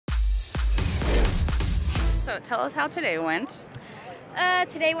So tell us how today went.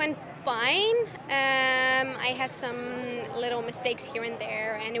 Today went fine. I had some little mistakes here and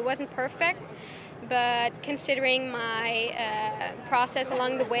there, and it wasn't perfect. But considering my process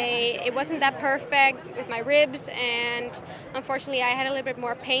along the way, it wasn't that perfect with my ribs, and unfortunately I had a little bit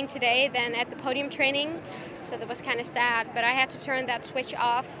more pain today than at the podium training, so that was kind of sad. But I had to turn that switch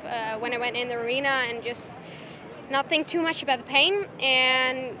off when I went in the arena and just not think too much about the pain,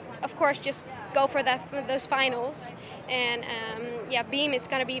 and of course just go for those finals. And yeah, beam, it's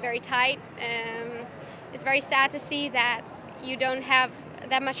going to be very tight. It's very sad to see that you don't have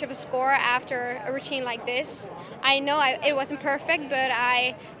that much of a score after a routine like this. I know it wasn't perfect, but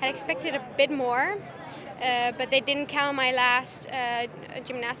I had expected a bit more. But they didn't count my last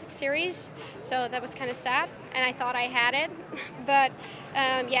gymnastics series, so that was kind of sad, and I thought I had it. But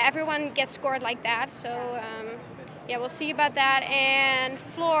yeah, everyone gets scored like that, so yeah, we'll see about that. And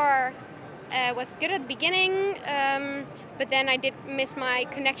floor was good at the beginning, but then I did miss my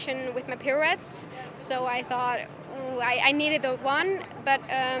connection with my pirouettes, so I thought I needed the one, but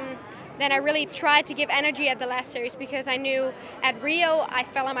then I really tried to give energy at the last series, because I knew at Rio I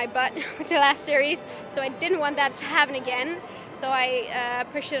fell on my butt with the last series, so I didn't want that to happen again. So I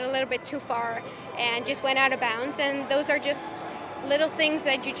pushed it a little bit too far and just went out of bounds. And those are just little things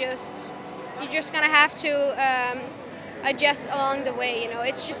that you're just gonna have to adjust along the way. You know,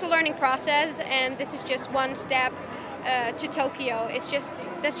 it's just a learning process, and this is just one step to Tokyo.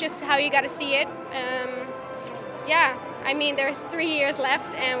 That's just how you got to see it. Yeah, I mean, there's 3 years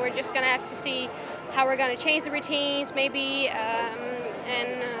left, and we're just gonna have to see how we're gonna change the routines, maybe,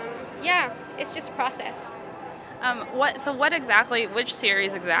 yeah, it's just a process. Which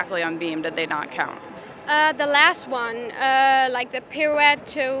series exactly on beam did they not count? The last one, like the pirouette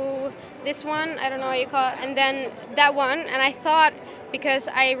to this one, I don't know what you call it, and then that one. And I thought, because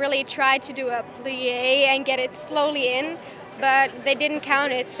I really tried to do a plie and get it slowly in, but they didn't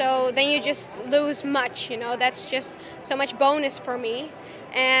count it, so then you just lose much, you know, that's just so much bonus for me.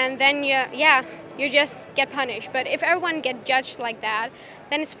 And then you just get punished. But if everyone get judged like that,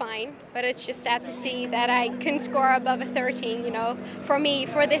 then it's fine. But it's just sad to see that I couldn't score above a 13, you know, for me,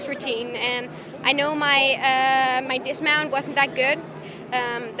 for this routine. And I know my dismount wasn't that good.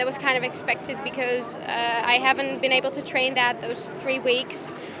 That was kind of expected, because I haven't been able to train that those 3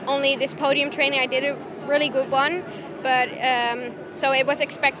 weeks. Only this podium training I did a really good one, but so it was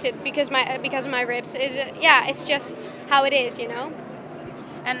expected because of my ribs. It's just how it is, you know.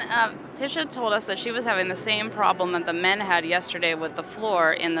 And Tisha told us that she was having the same problem that the men had yesterday with the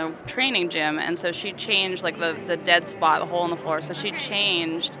floor in the training gym, and so she changed, like, the dead spot, the hole in the floor, so she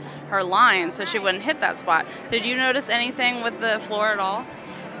changed her line so she wouldn't hit that spot. Did you notice anything with the floor at all?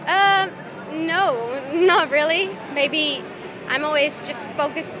 No, not really. Maybe I'm always just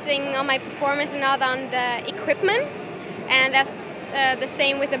focusing on my performance and not on the equipment, and that's the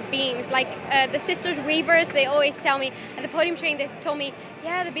same with the beams. Like the sisters Weavers, they always tell me at the podium training, they told me,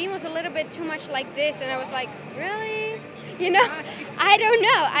 yeah, the beam was a little bit too much like this, and I was like, really? You know, I don't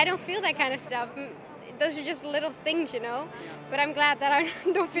know. I don't feel that kind of stuff. Those are just little things, you know. But I'm glad that I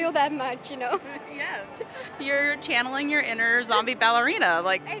don't feel that much, you know. Yes. You're channeling your inner zombie ballerina,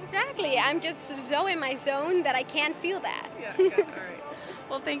 like. Exactly. I'm just so in my zone that I can't feel that. Yeah, good. All right.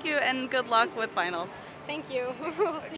 Well, thank you, and good luck with finals. Thank you. We'll see.